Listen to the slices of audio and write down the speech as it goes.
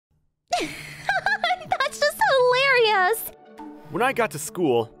When I got to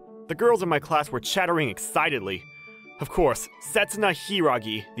school, the girls in my class were chattering excitedly. Of course, Setsuna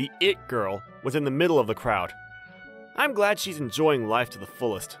Hiragi, the it girl, was in the middle of the crowd. I'm glad she's enjoying life to the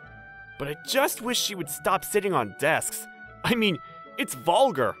fullest, but I just wish she would stop sitting on desks. I mean, it's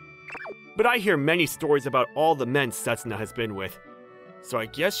vulgar. But I hear many stories about all the men Setsuna has been with, so I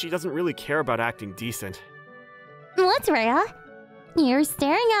guess she doesn't really care about acting decent. What's Rhea? You're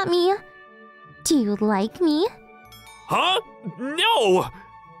staring at me. Do you like me? Huh? No!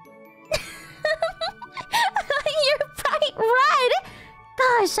 You're bright red!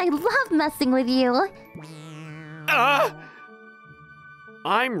 Gosh, I love messing with you.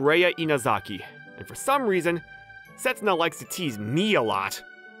 I'm Rhea Inazaki, and for some reason, Setsuna likes to tease me a lot.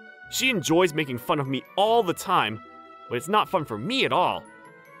 She enjoys making fun of me all the time, but it's not fun for me at all.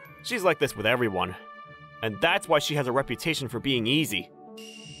 She's like this with everyone, and that's why she has a reputation for being easy.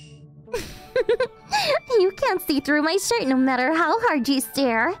 You can't see through my shirt no matter how hard you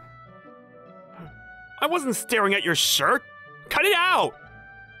stare. I wasn't staring at your shirt. Cut it out!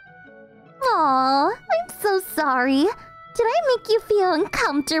 Aw, I'm so sorry. Did I make you feel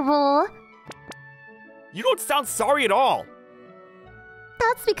uncomfortable? You don't sound sorry at all.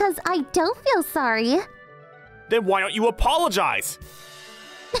 That's because I don't feel sorry. Then why don't you apologize?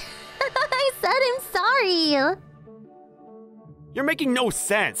 I said I'm sorry. You're making no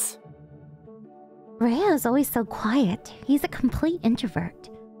sense. Rhea is always so quiet. He's a complete introvert.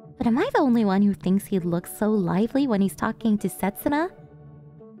 But am I the only one who thinks he looks so lively when he's talking to Setsuna?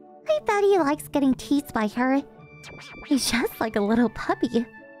 I bet he likes getting teased by her. He's just like a little puppy.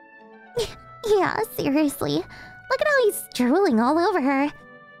 Yeah, seriously. Look at how he's drooling all over her.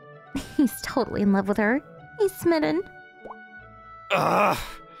 He's totally in love with her. He's smitten. Ugh.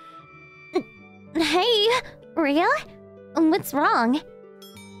 Hey, Rhea? What's wrong?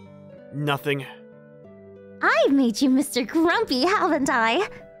 Nothing. I've made you Mr. Grumpy, haven't I?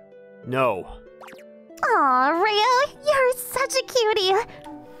 No. Aw, Rhea, you're such a cutie.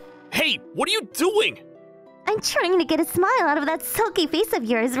 Hey, what are you doing? I'm trying to get a smile out of that silky face of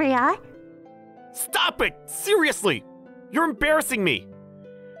yours, Rhea. Stop it! Seriously! You're embarrassing me!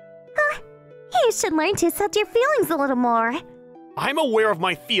 You should learn to accept your feelings a little more. I'm aware of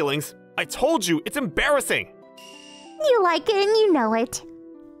my feelings. I told you, it's embarrassing. You like it and you know it.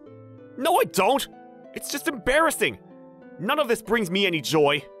 No, I don't. It's just embarrassing. None of this brings me any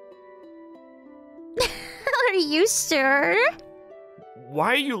joy. Are you sure?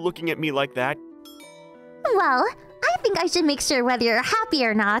 Why are you looking at me like that? Well, I think I should make sure whether you're happy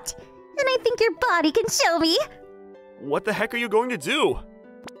or not. And I think your body can show me. What the heck are you going to do?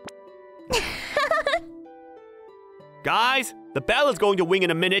 Guys, the bell is going to ring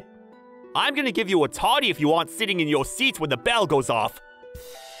in a minute. I'm gonna give you a toddy if you aren't sitting in your seats when the bell goes off.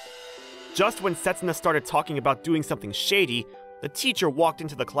 Just when Setsuna started talking about doing something shady, the teacher walked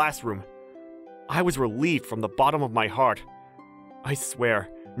into the classroom. I was relieved from the bottom of my heart. I swear,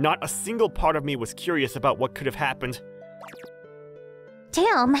 not a single part of me was curious about what could have happened.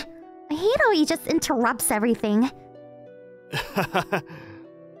 Damn, I hate how he just interrupts everything.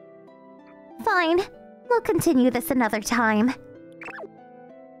 Fine, we'll continue this another time.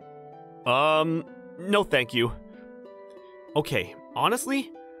 No thank you. Okay,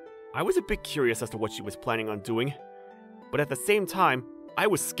 honestly, I was a bit curious as to what she was planning on doing. But at the same time, I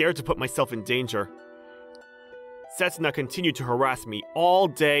was scared to put myself in danger. Setsuna continued to harass me all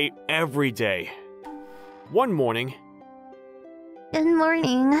day, every day. One morning... Good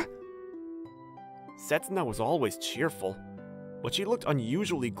morning. Setsuna was always cheerful, but she looked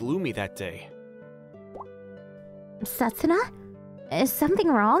unusually gloomy that day. Setsuna? Is something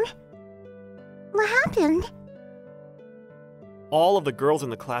wrong? What happened? All of the girls in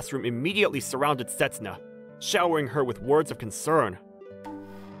the classroom immediately surrounded Setsuna, showering her with words of concern.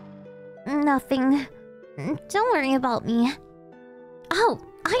 Nothing. Don't worry about me. Oh,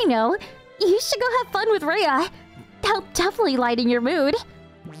 I know. You should go have fun with Rhea. That'll definitely lighten your mood.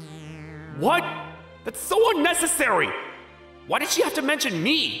 What? That's so unnecessary! Why did she have to mention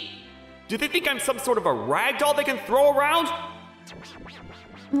me? Do they think I'm some sort of a rag doll they can throw around?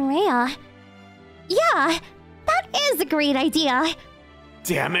 Rhea? Yeah, that is a great idea.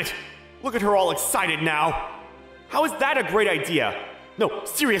 Damn it! Look at her all excited now! How is that a great idea? No,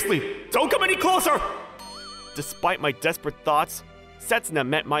 seriously, don't come any closer! Despite my desperate thoughts, Setsuna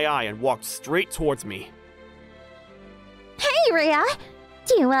met my eye and walked straight towards me. Hey, Rhea!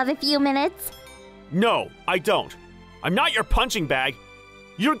 Do you have a few minutes? No, I don't. I'm not your punching bag.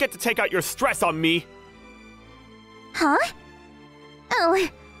 You don't get to take out your stress on me. Huh? Oh.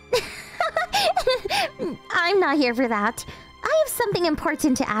 I'm not here for that. I have something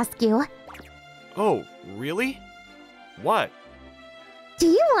important to ask you. Oh, really? What? Do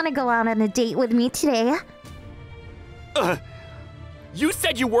you want to go out on a date with me today? You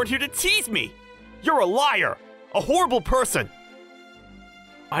said you weren't here to tease me! You're a liar! A horrible person!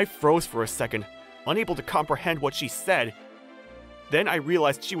 I froze for a second, unable to comprehend what she said. Then I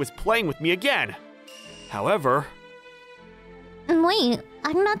realized she was playing with me again. However... Wait,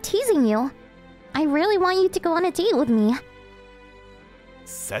 I'm not teasing you. I really want you to go on a date with me.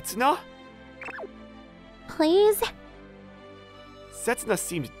 Setsuna? Please? Setsuna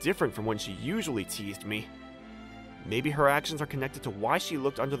seemed different from when she usually teased me. Maybe her actions are connected to why she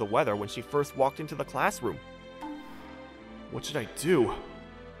looked under the weather when she first walked into the classroom. What should I do?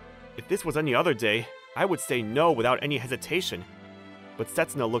 If this was any other day, I would say no without any hesitation. But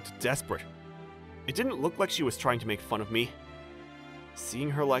Setsuna looked desperate. It didn't look like she was trying to make fun of me. Seeing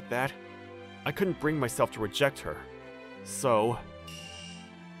her like that, I couldn't bring myself to reject her. So...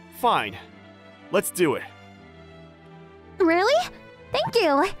 fine. Let's do it. Really? Thank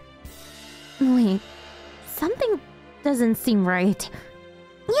you! Wait, something doesn't seem right.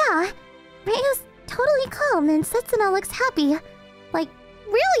 Yeah, Rhea's totally calm and Setsuna looks happy. Like,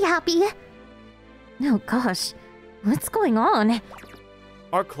 really happy. Oh gosh, what's going on?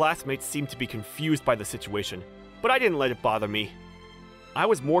 Our classmates seemed to be confused by the situation, but I didn't let it bother me. I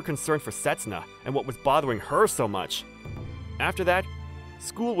was more concerned for Setsuna and what was bothering her so much. After that,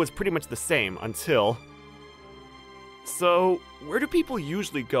 school was pretty much the same until... So, where do people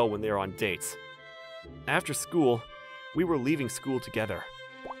usually go when they're on dates? After school, we were leaving school together.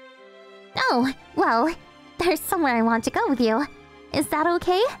 Oh, well, there's somewhere I want to go with you. Is that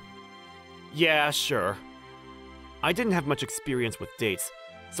okay? Yeah, sure. I didn't have much experience with dates,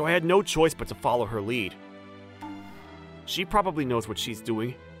 so I had no choice but to follow her lead. She probably knows what she's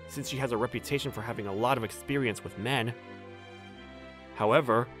doing, since she has a reputation for having a lot of experience with men.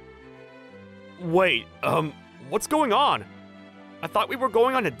 However... Wait, what's going on? I thought we were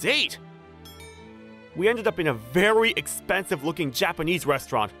going on a date! We ended up in a very expensive-looking Japanese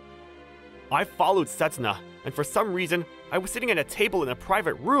restaurant. I followed Setsuna, and for some reason, I was sitting at a table in a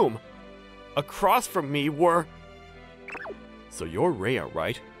private room. Across from me were... So you're Rhea,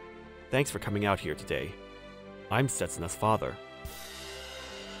 right? Thanks for coming out here today. I'm Setsuna's father.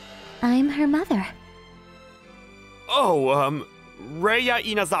 I'm her mother. Oh, Rhea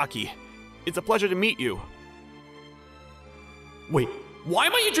Inazaki. It's a pleasure to meet you. Wait, why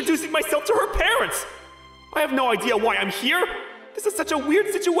am I introducing myself to her parents? I have no idea why I'm here. This is such a weird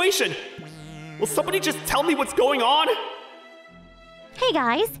situation. Will somebody just tell me what's going on? Hey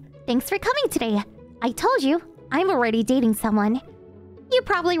guys, thanks for coming today. I told you, I'm already dating someone. You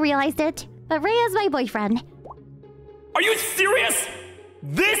probably realized it, but Rhea's my boyfriend. Are you serious?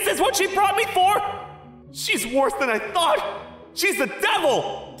 This is what she brought me for? She's worse than I thought. She's the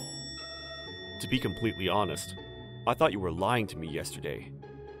devil! To be completely honest, I thought you were lying to me yesterday.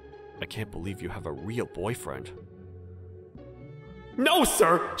 I can't believe you have a real boyfriend. No,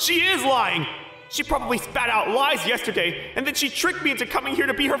 sir! She is lying! She probably spat out lies yesterday, and then she tricked me into coming here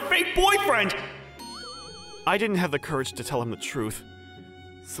to be her fake boyfriend! I didn't have the courage to tell him the truth.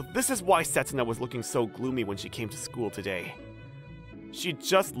 So this is why Setsuna was looking so gloomy when she came to school today. She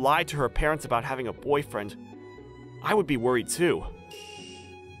just lied to her parents about having a boyfriend. I would be worried too.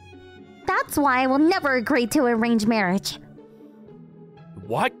 That's why I will never agree to arranged marriage.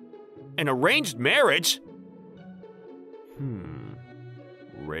 What? An arranged marriage?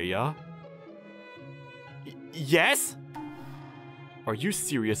 Rhea? Yes? Are you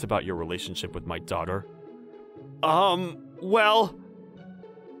serious about your relationship with my daughter? Well...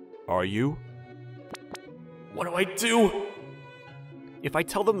 Are you? What do I do? If I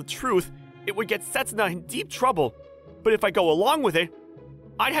tell them the truth, it would get Setsuna in deep trouble. But if I go along with it,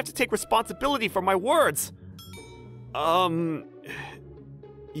 I'd have to take responsibility for my words.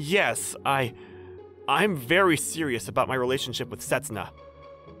 Yes, I'm very serious about my relationship with Setsuna.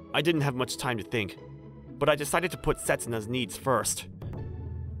 I didn't have much time to think, but I decided to put Setsuna's needs first.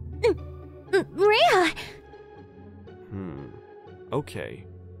 Rhea! Okay.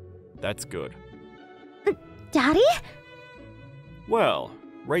 That's good. Daddy? Well,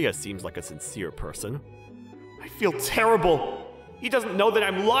 Rhea seems like a sincere person. I feel terrible! He doesn't know that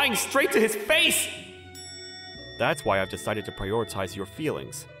I'm lying straight to his face! That's why I've decided to prioritize your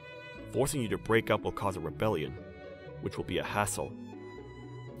feelings. Forcing you to break up will cause a rebellion, which will be a hassle.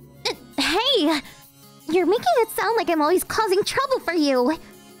 Hey! You're making it sound like I'm always causing trouble for you!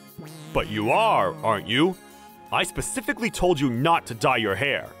 But you are, aren't you? I specifically told you not to dye your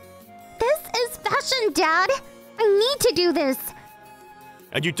hair. This is fashion, Dad! I need to do this!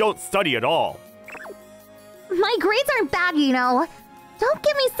 And you don't study at all. My grades aren't bad, you know. Don't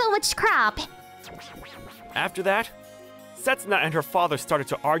give me so much crap. After that, Setsuna and her father started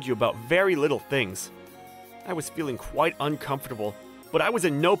to argue about very little things. I was feeling quite uncomfortable, but I was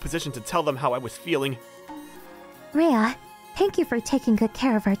in no position to tell them how I was feeling. Rhea, thank you for taking good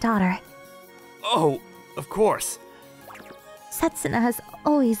care of our daughter. Oh, of course. Setsuna has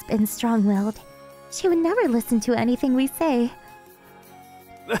always been strong-willed. She would never listen to anything we say.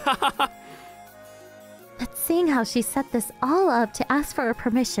 But seeing how she set this all up to ask for our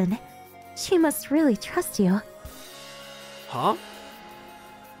permission, she must really trust you. Huh?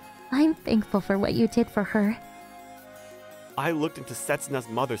 I'm thankful for what you did for her. I looked into Setsuna's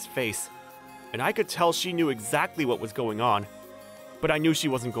mother's face, and I could tell she knew exactly what was going on, but I knew she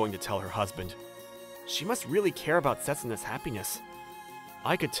wasn't going to tell her husband. She must really care about Setsuna's happiness.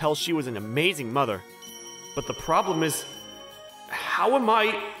 I could tell she was an amazing mother, but the problem is, how am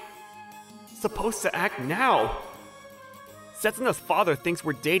I supposed to act now? Setsuna's father thinks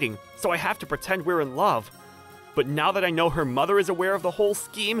we're dating, so I have to pretend we're in love. But now that I know her mother is aware of the whole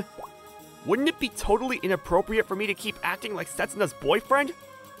scheme, wouldn't it be totally inappropriate for me to keep acting like Setsuna's boyfriend?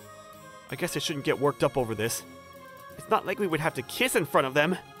 I guess I shouldn't get worked up over this. It's not like we would have to kiss in front of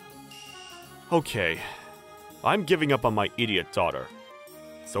them. Okay, I'm giving up on my idiot daughter.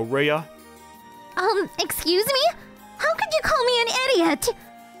 So Rhea? Excuse me? How could you call me an idiot?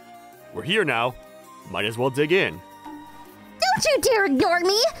 We're here now. Might as well dig in. Don't you dare ignore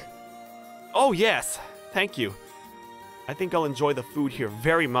me! Oh yes, thank you. I think I'll enjoy the food here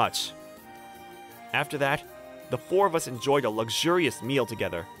very much. After that, the four of us enjoyed a luxurious meal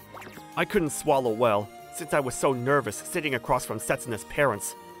together. I couldn't swallow well, since I was so nervous sitting across from Setsuna's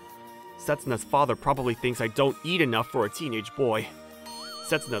parents. Setsuna's father probably thinks I don't eat enough for a teenage boy.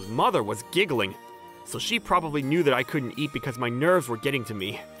 Setsuna's mother was giggling, so she probably knew that I couldn't eat because my nerves were getting to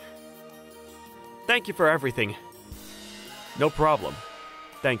me. Thank you for everything. No problem.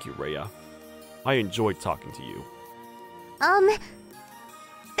 Thank you, Rhea. I enjoyed talking to you.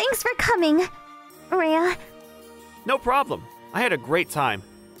 Thanks for coming, Rhea. No problem. I had a great time.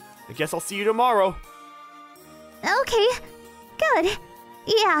 I guess I'll see you tomorrow. Okay, good.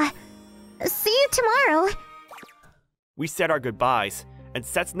 Yeah, see you tomorrow. We said our goodbyes, and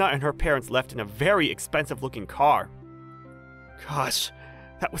Setsuna and her parents left in a very expensive-looking car. Gosh,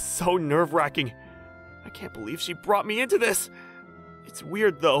 that was so nerve-wracking. I can't believe she brought me into this. It's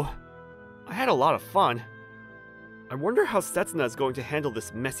weird, though. I had a lot of fun. I wonder how Setsuna is going to handle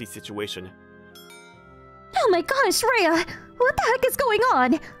this messy situation. Oh my gosh, Rhea! What the heck is going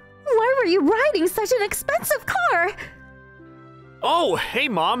on? Why were you riding such an expensive car? Oh, hey,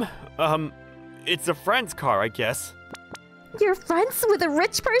 Mom. It's a friend's car, I guess. You're friends with a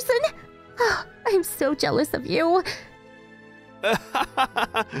rich person? Oh, I'm so jealous of you.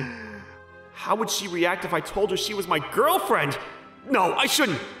 How would she react if I told her she was my girlfriend? No, I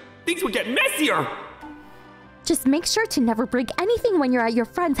shouldn't. Things would get messier. Just make sure to never break anything when you're at your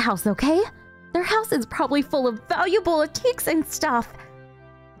friend's house, okay? Their house is probably full of valuable antiques and stuff.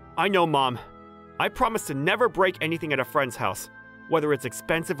 I know, Mom. I promise to never break anything at a friend's house, whether it's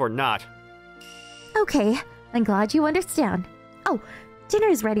expensive or not. Okay, I'm glad you understand. Oh, dinner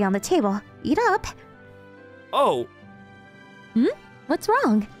is ready on the table. Eat up. Oh. What's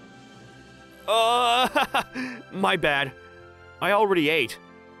wrong? My bad. I already ate.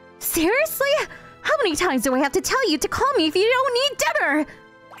 Seriously? How many times do I have to tell you to call me if you don't need dinner?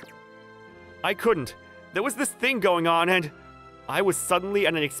 I couldn't. There was this thing going on and I was suddenly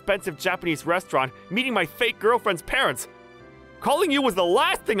at an expensive Japanese restaurant meeting my fake girlfriend's parents. Calling you was the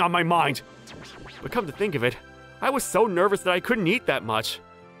last thing on my mind. But come to think of it, I was so nervous that I couldn't eat that much.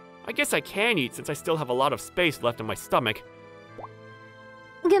 I guess I can eat since I still have a lot of space left in my stomach.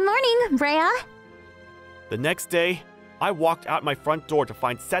 Good morning, Rhea. The next day, I walked out my front door to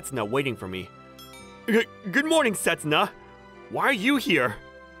find Setsuna waiting for me. Good morning, Setsuna. Why are you here?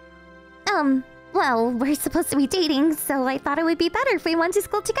 Well, we're supposed to be dating, so I thought it would be better if we went to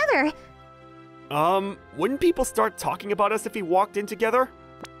school together. Wouldn't people start talking about us if we walked in together?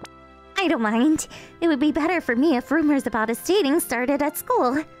 I don't mind. It would be better for me if rumors about us dating started at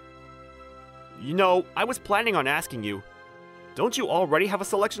school. You know, I was planning on asking you. Don't you already have a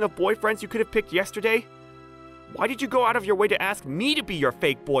selection of boyfriends you could have picked yesterday? Why did you go out of your way to ask me to be your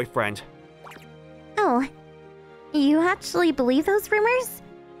fake boyfriend? Oh, you actually believe those rumors?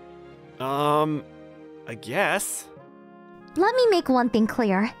 I guess. Let me make one thing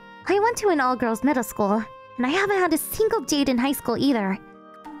clear. I went to an all-girls middle school, and I haven't had a single date in high school either.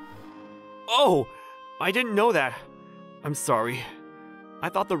 Oh, I didn't know that. I'm sorry. I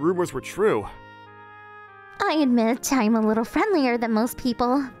thought the rumors were true. I admit I'm a little friendlier than most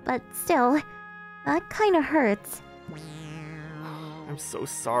people, but still, that kinda hurts. I'm so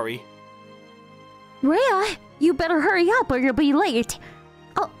sorry. Rhea, you better hurry up or you'll be late.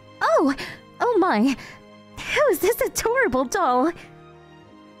 Oh my. Who is this adorable doll?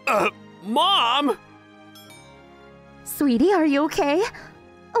 Mom! Sweetie, are you okay?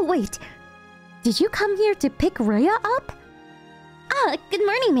 Oh, wait. Did you come here to pick Rhea up? Good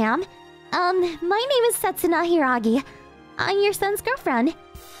morning, ma'am. My name is Setsuna Hiragi. I'm your son's girlfriend.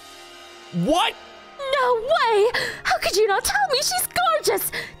 What? No way! How could you not tell me? She's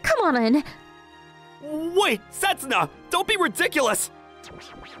gorgeous! Come on in. Wait, Setsuna! Don't be ridiculous!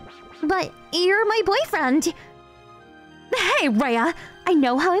 But you're my boyfriend. Hey, Rhea! I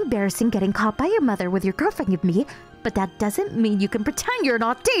know how embarrassing getting caught by your mother with your girlfriend of me, but that doesn't mean you can pretend you're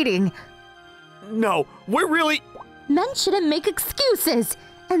not dating. No, we're really... Men shouldn't make excuses.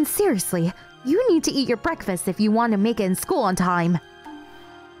 And seriously, you need to eat your breakfast if you want to make it in school on time.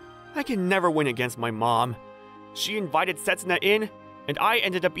 I can never win against my mom. She invited Setsuna in, and I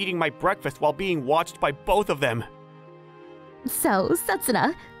ended up eating my breakfast while being watched by both of them. So,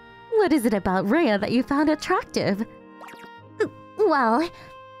 Setsuna, what is it about Rhea that you found attractive? Well,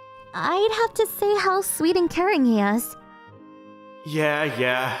 I'd have to say how sweet and caring he is.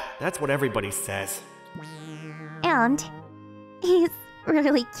 Yeah, that's what everybody says. And he's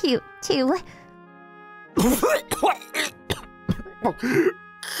really cute, too.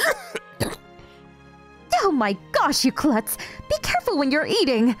 Oh my gosh, you klutz! Be careful when you're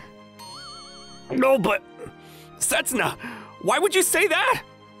eating! No, but... Setsuna, why would you say that?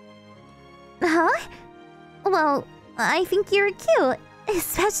 Huh? Well, I think you're cute,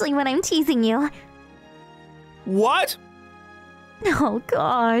 especially when I'm teasing you. What? Oh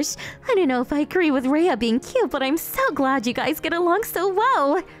gosh, I don't know if I agree with Rhea being cute, but I'm so glad you guys get along so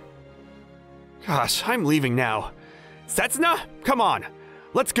well. Gosh, I'm leaving now. Setsuna, come on,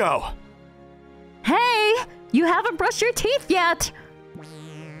 let's go. Hey, you haven't brushed your teeth yet.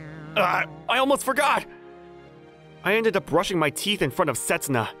 I almost forgot. I ended up brushing my teeth in front of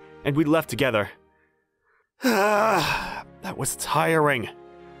Setsuna, and we left together. That was tiring.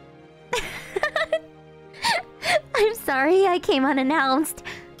 I'm sorry I came unannounced.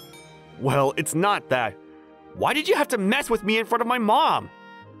 Well, it's not that. Why did you have to mess with me in front of my mom?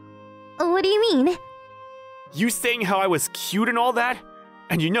 What do you mean? You saying how I was cute and all that?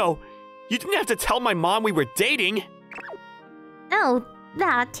 And you know, you didn't have to tell my mom we were dating. Oh,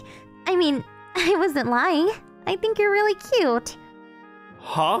 that. I mean, I wasn't lying. I think you're really cute.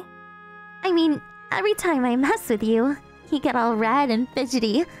 Huh? I mean, every time I mess with you, you get all red and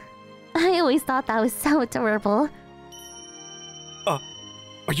fidgety. I always thought that was so adorable.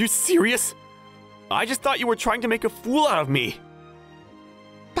 Are you serious? I just thought you were trying to make a fool out of me.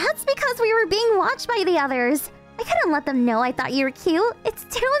 That's because we were being watched by the others. I couldn't let them know I thought you were cute. It's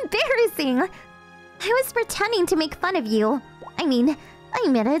too embarrassing. I was pretending to make fun of you. I mean, I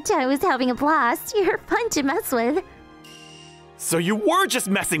admit it, I was having a blast. You're fun to mess with. So you were just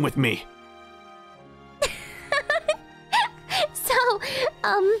messing with me. So,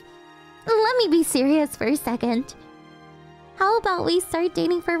 let me be serious for a second. How about we start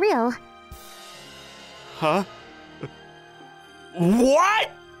dating for real? Huh? What?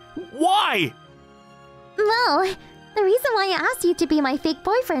 Why? Well, the reason why I asked you to be my fake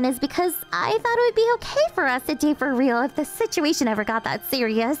boyfriend is because I thought it would be okay for us to date for real if the situation ever got that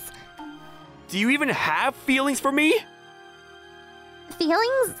serious. Do you even have feelings for me?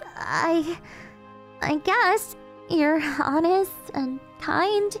 Feelings? I guess. You're honest and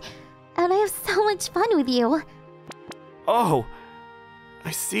kind, and I have so much fun with you. Oh,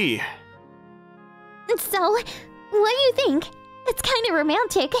 I see. So, what do you think? It's kind of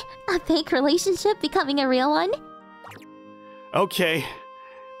romantic. A fake relationship becoming a real one. Okay,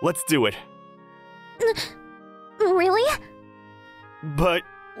 let's do it. Really? But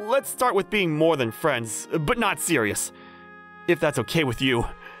let's start with being more than friends, but not serious. If that's okay with you,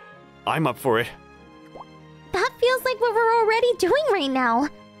 I'm up for it. That feels like what we're already doing right now.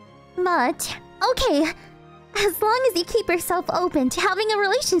 But, okay. As long as you keep yourself open to having a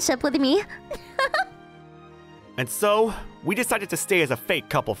relationship with me. And so, we decided to stay as a fake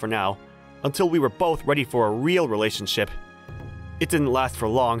couple for now, until we were both ready for a real relationship. It didn't last for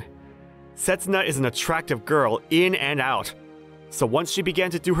long. Setsuna is an attractive girl in and out. So once she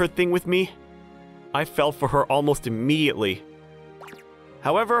began to do her thing with me, I fell for her almost immediately.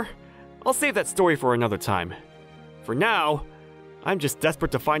 However, I'll save that story for another time. For now, I'm just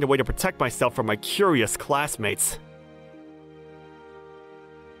desperate to find a way to protect myself from my curious classmates.